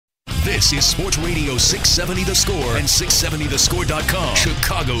This is Sports Radio 670 The Score and 670thescore.com,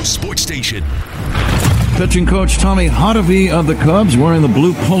 Chicago sports station. Pitching coach Tommy Hotovy of the Cubs wearing the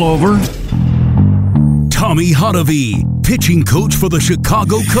blue pullover. Tommy Hotovy, pitching coach for the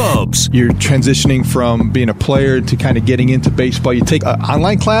Chicago Cubs. You're transitioning from being a player to kind of getting into baseball. You take an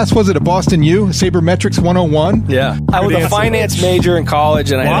online class, was it at Boston U, Sabermetrics 101? Yeah. I was a finance major in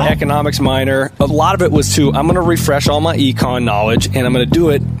college, and I had an economics minor. A lot of it was I'm going to refresh all my econ knowledge, and I'm going to do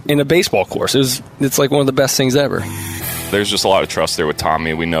it in a baseball course. It's like one of the best things ever. There's just a lot of trust there with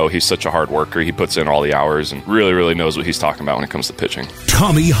Tommy. We know he's such a hard worker. He puts in all the hours and really, really knows what he's talking about when it comes to pitching.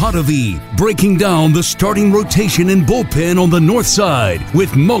 Tommy Hotovy, breaking down the starting rotation and bullpen on the north side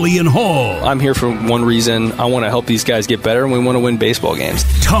with Mully and Hall. I'm here for one reason. I want to help these guys get better, and we want to win baseball games.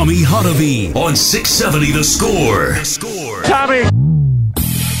 Tommy Hotovy on 670 The Score. Tommy.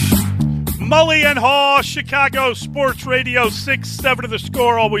 Mully and Hall, Chicago Sports Radio 670 The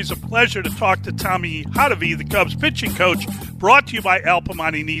Score. Always a pleasure to talk to Tommy Hotovy, the Cubs pitching coach. Brought to you by Al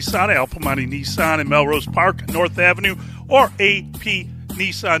Piemonte Nissan, Al Piemonte Nissan in Melrose Park, North Avenue, or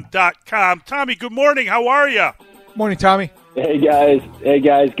apnissan.com. Tommy, good morning. How are you? Morning, Tommy. Hey, guys.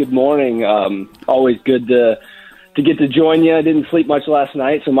 Good morning. Always good to get to join you. I didn't sleep much last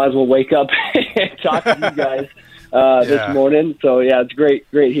night, so might as well wake up and talk to you guys this morning. So, yeah, it's great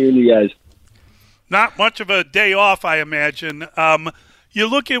hearing you guys. Not much of a day off, I imagine. You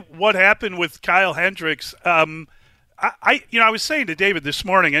look at what happened with Kyle Hendricks. I was saying to David this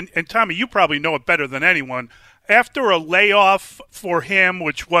morning, and Tommy, you probably know it better than anyone. After a layoff for him,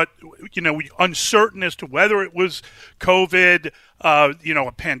 uncertain as to whether it was COVID,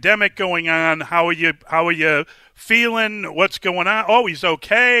 a pandemic going on. How are you feeling? What's going on? Oh, he's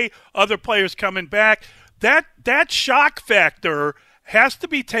okay. Other players coming back. That shock factor has to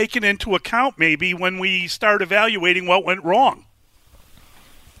be taken into account maybe when we start evaluating what went wrong.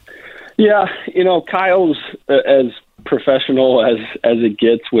 Yeah, Kyle's as professional as it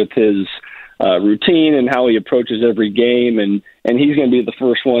gets with his routine and how he approaches every game, and he's going to be the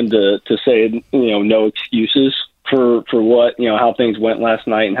first one to say, no excuses for what, how things went last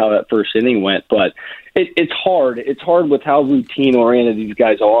night and how that first inning went. But it's hard. It's hard with how routine oriented these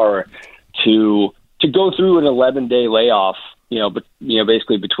guys are to go through an 11-day layoff.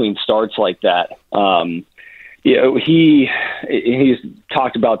 Basically between starts like that. He's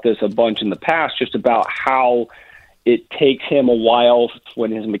talked about this a bunch in the past, just about how it takes him a while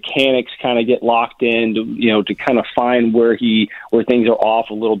when his mechanics kind of get locked in to kind of find where things are off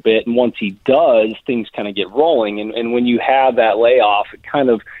a little bit. And once he does, things kind of get rolling. And when you have that layoff,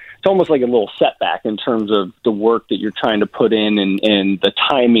 it's almost like a little setback in terms of the work that you're trying to put in and the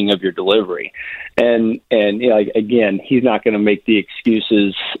timing of your delivery. And again, he's not going to make the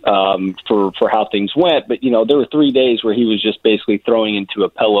excuses for how things went. But, there were 3 days where he was just basically throwing into a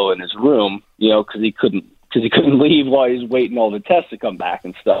pillow in his room, because he couldn't leave while he was waiting all the tests to come back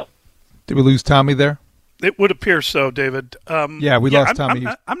and stuff. Did we lose Tommy there? It would appear so, David. We lost Tommy.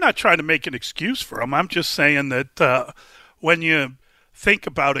 I'm not trying to make an excuse for him. I'm just saying that when you think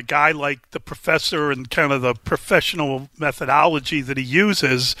about a guy like the professor and kind of the professional methodology that he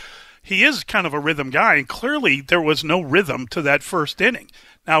uses, he is kind of a rhythm guy, and clearly there was no rhythm to that first inning.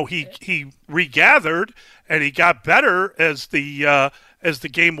 Now he regathered and he got better as the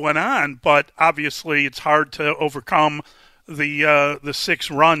game went on, but obviously it's hard to overcome the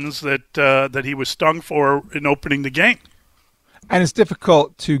 6 runs that he was stung for in opening the game. And it's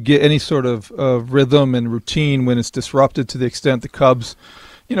difficult to get any sort of rhythm and routine when it's disrupted to the extent the Cubs,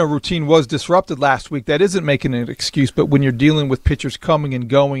 routine was disrupted last week. That isn't making an excuse, but when you're dealing with pitchers coming and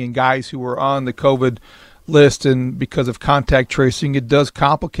going and guys who were on the COVID list and because of contact tracing, it does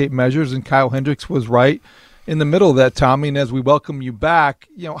complicate measures, and Kyle Hendricks was right in the middle of that, Tommy. And as we welcome you back,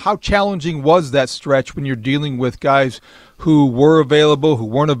 how challenging was that stretch when you're dealing with guys who were available, who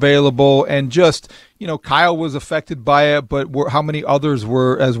weren't available, and just, Kyle was affected by it, but how many others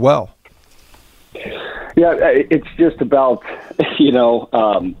were as well? Yeah, it's just about,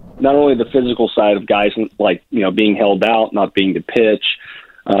 not only the physical side of guys like, being held out, not being to pitch,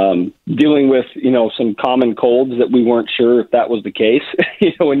 dealing with, some common colds that we weren't sure if that was the case,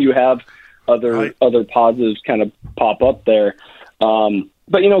 when you have other positives kind of pop up there.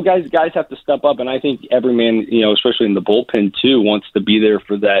 But, guys have to step up, and I think every man, especially in the bullpen too, wants to be there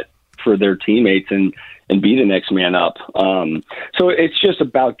for their teammates and be the next man up. So it's just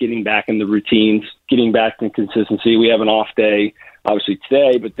about getting back in the routines, getting back in consistency. We have an off day, obviously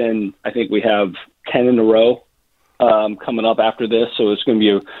today, but then I think we have 10 in a row coming up after this. So it's going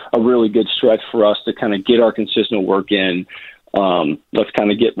to be a really good stretch for us to kind of get our consistent work in, let's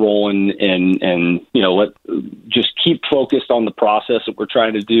kind of get rolling and let just keep focused on the process that we're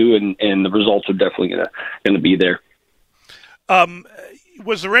trying to do, and the results are definitely going to be there.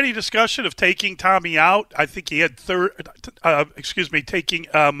 Was there any discussion of taking Tommy out? I think he had taking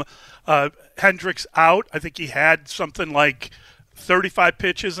Hendricks out. I think he had something like 35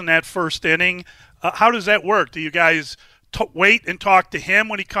 pitches in that first inning. How does that work? Do you guys wait and talk to him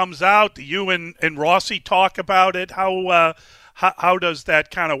when he comes out? Do you and Rossi talk about it? How does that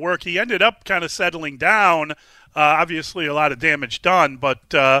kind of work? He ended up kind of settling down. Obviously, a lot of damage done, but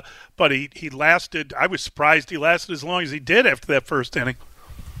he lasted. I was surprised he lasted as long as he did after that first inning.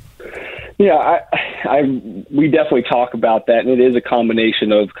 Yeah, we definitely talk about that, and it is a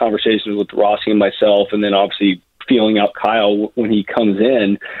combination of conversations with Rossi and myself, and then obviously feeling out Kyle when he comes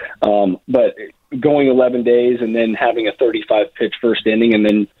in. But going 11 days and then having a 35-pitch first inning and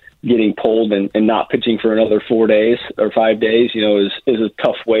then getting pulled and not pitching for another 4 days or 5 days, is a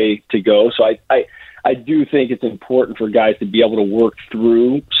tough way to go. So I do think it's important for guys to be able to work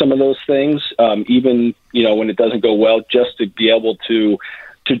through some of those things, even, when it doesn't go well, just to be able to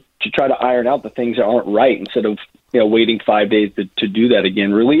try to iron out the things that aren't right instead of, waiting 5 days to do that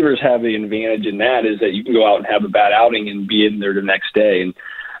again. Relievers have the advantage in that is that you can go out and have a bad outing and be in there the next day. And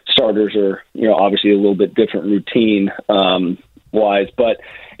starters are, obviously a little bit different routine wise, but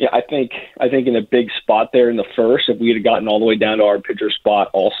yeah, I think in a big spot there in the first, if we had gotten all the way down to our pitcher spot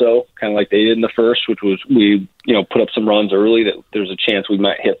also, kind of like they did in the first, which was we, put up some runs early that there's a chance we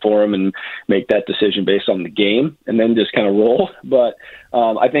might hit for them and make that decision based on the game and then just kind of roll. But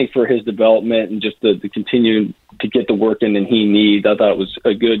I think for his development and just the continue to get the work in that he needs, I thought it was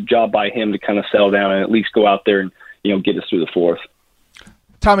a good job by him to kind of settle down and at least go out there and, get us through the fourth.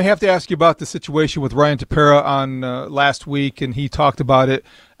 Tom, I have to ask you about the situation with Ryan Tepera on last week, and he talked about it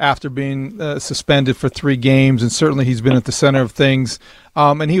after being suspended for 3 games, and certainly he's been at the center of things.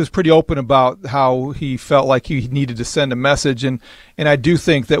 And he was pretty open about how he felt like he needed to send a message. And I do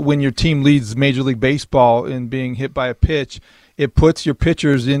think that when your team leads Major League Baseball in being hit by a pitch, it puts your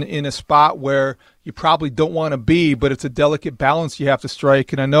pitchers in a spot where you probably don't want to be, but it's a delicate balance you have to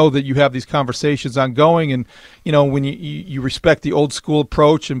strike. And I know that you have these conversations ongoing, and when you respect the old school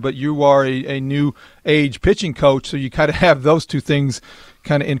approach, but you are a new age pitching coach, so you kind of have those two things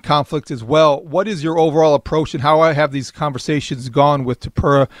kind of in conflict as well. What is your overall approach, and how have these conversations gone with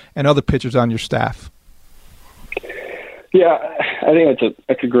Tepera and other pitchers on your staff? Yeah, I think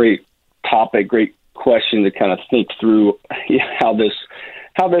that's a great topic, great question to kind of think through how this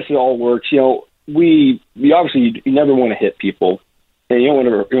all works. We obviously you never want to hit people, and you don't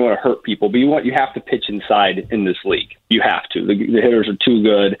want to hurt people, but you have to pitch inside in this league. You have to. The hitters are too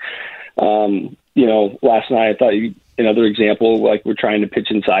good. Last night I thought another example, like we're trying to pitch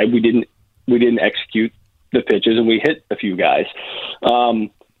inside, we didn't execute the pitches and we hit a few guys.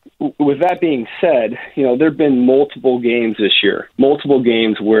 With that being said, there've been multiple games this year, multiple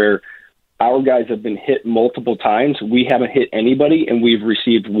games where our guys have been hit multiple times. We haven't hit anybody, and we've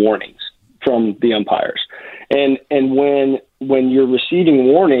received warnings from the umpires. And when you're receiving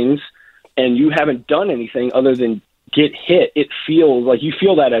warnings and you haven't done anything other than get hit, it feels like you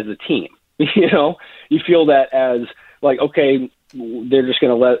feel that as a team. You feel that as like, okay, we're just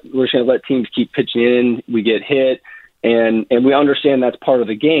going to let teams keep pitching in. We get hit, and we understand that's part of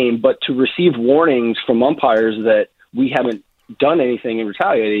the game. But to receive warnings from umpires that we haven't done anything and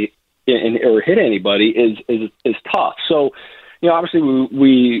retaliate or hit anybody is tough. So, obviously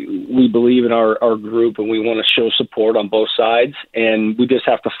we believe in our group, and we want to show support on both sides, and we just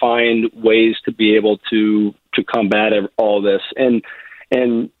have to find ways to be able to combat all this. And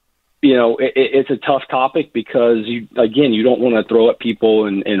it's a tough topic because you don't want to throw at people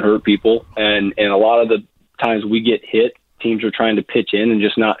and hurt people, and a lot of the times we get hit, teams are trying to pitch in and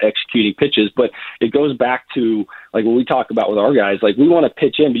just not executing pitches. But it goes back to like what we talk about with our guys. Like we want to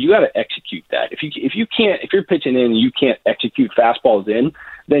pitch in, but you got to execute that. If you're pitching in and you can't execute fastballs in,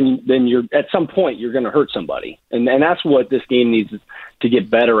 then you're at some point you're going to hurt somebody. And that's what this game needs to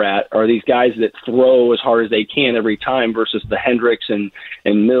get better at. Are these guys that throw as hard as they can every time versus the Hendricks and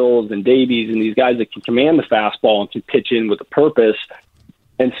Mills and Davies and these guys that can command the fastball and can pitch in with a purpose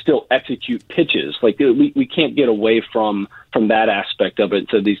and still execute pitches. Like we can't get away from that aspect of it.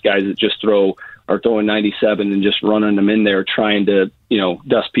 So these guys that just are throwing 97 and just running them in there trying to,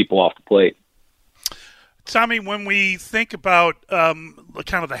 dust people off the plate. Tommy, when we think about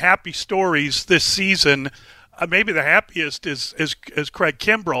kind of the happy stories this season, maybe the happiest is Craig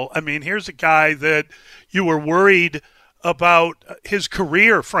Kimbrell. I mean, here's a guy that you were worried about his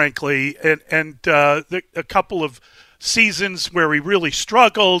career, frankly, and a couple of seasons where he really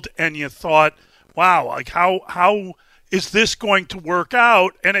struggled, and you thought, wow, like how is this going to work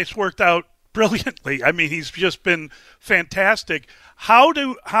out? And it's worked out brilliantly. I mean, he's just been fantastic. How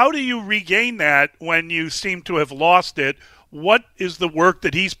do you regain that when you seem to have lost it? What is the work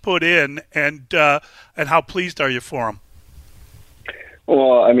that he's put in, and how pleased are you for him?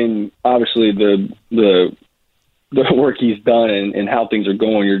 Well, I mean, obviously the work he's done and how things are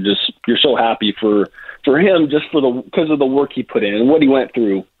going, you're so happy for him just because of the work he put in and what he went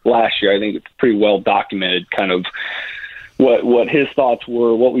through last year. I think it's pretty well documented, kind of what his thoughts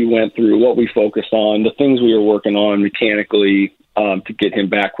were, what we went through, what we focused on, the things we were working on mechanically to get him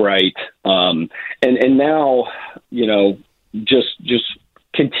back right. And now, just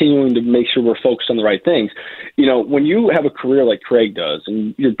continuing to make sure we're focused on the right things. When you have a career like Craig does,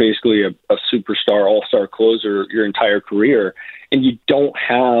 and you're basically a superstar, all-star closer your entire career, and you don't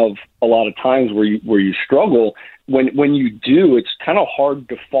have a lot of times where you struggle, when you do, it's kind of hard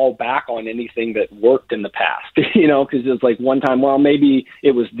to fall back on anything that worked in the past, because it's like one time, well, maybe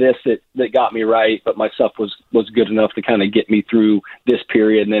it was this that got me right, but my stuff was good enough to kind of get me through this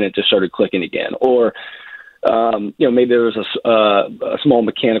period, and then it just started clicking again. Or maybe there was a small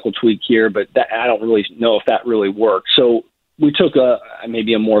mechanical tweak here, but I don't really know if that really worked. So we took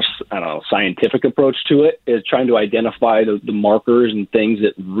maybe a more, scientific approach to it, is trying to identify the markers and things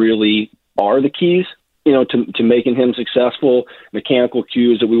that really are the keys, to making him successful, mechanical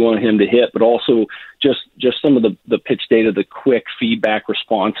cues that we want him to hit, but also just some of the pitch data, the quick feedback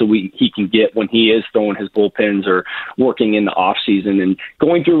response that he can get when he is throwing his bullpens or working in the off season, and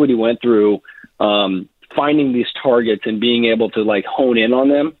going through what he went through, finding these targets and being able to hone in on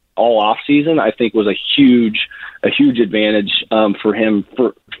them all off season, I think was a huge advantage for him,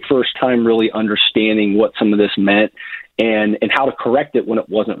 for first time really understanding what some of this meant and how to correct it when it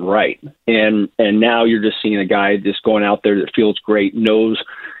wasn't right. And now you're just seeing a guy just going out there that feels great, knows.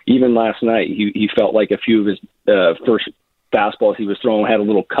 Even last night, he felt like a few of his first fastballs he was throwing had a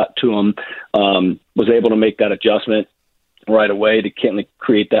little cut to him, was able to make that adjustment right away to kind of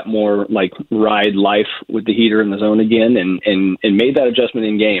create that more ride life with the heater in the zone again, and made that adjustment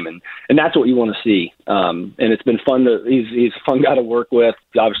in game. And that's what you want to see. And it's been fun he's a fun guy to work with,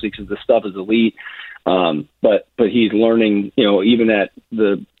 obviously, because the stuff is elite. But he's learning, even at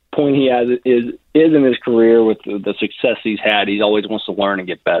the point he is in his career with the success he's had, he always wants to learn and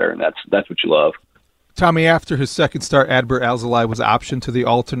get better. And that's what you love. Tommy, after his second start, Adbert Alzolay was optioned to the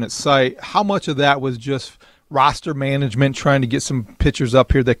alternate site. How much of that was just roster management, trying to get some pitchers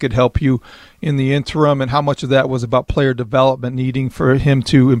up here that could help you in the interim, and how much of that was about player development, needing for him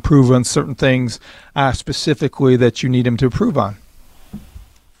to improve on certain things specifically that you need him to improve on?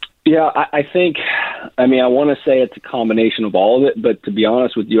 Yeah, I think, I want to say it's a combination of all of it, but to be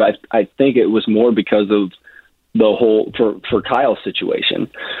honest with you, I think it was more because of the whole, for Kyle's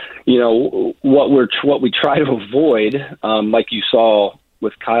situation. What we try to avoid, like you saw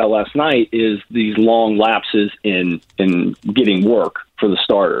with Kyle last night, is these long lapses in getting work for the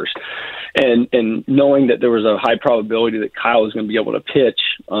starters. And knowing that there was a high probability that Kyle was going to be able to pitch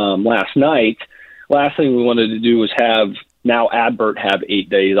last night, last thing we wanted to do was have now Adbert have 8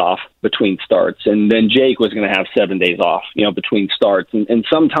 days off between starts, and then Jake was going to have 7 days off, between starts. And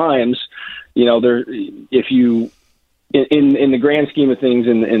sometimes, if you, in the grand scheme of things,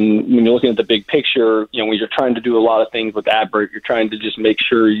 and when you're looking at the big picture, when you're trying to do a lot of things with Adbert, you're trying to just make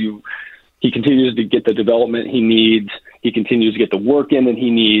sure he continues to get the development he needs. He continues to get the work in that he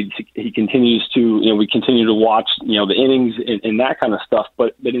needs. He continues to, we continue to watch, the innings and that kind of stuff.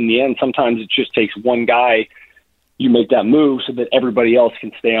 But in the end, sometimes it just takes one guy. You make that move so that everybody else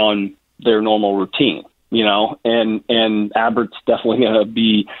can stay on their normal routine, and Adbert's definitely going to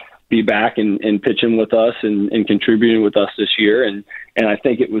be back and pitching with us and contributing with us this year. And I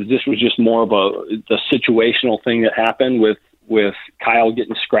think this was just more of the situational thing that happened with Kyle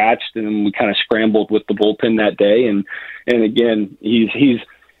getting scratched, and then we kind of scrambled with the bullpen that day. And again,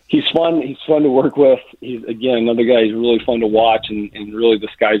 he's fun. He's fun to work with. He's, again, another guy who's really fun to watch, and really the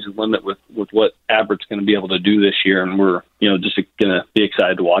sky's the limit with what Adbert's going to be able to do this year. And we're, just going to be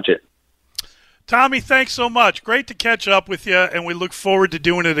excited to watch it. Tommy, thanks so much. Great to catch up with you, and we look forward to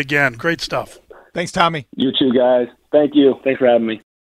doing it again. Great stuff. Thanks, Tommy. You too, guys. Thank you. Thanks for having me.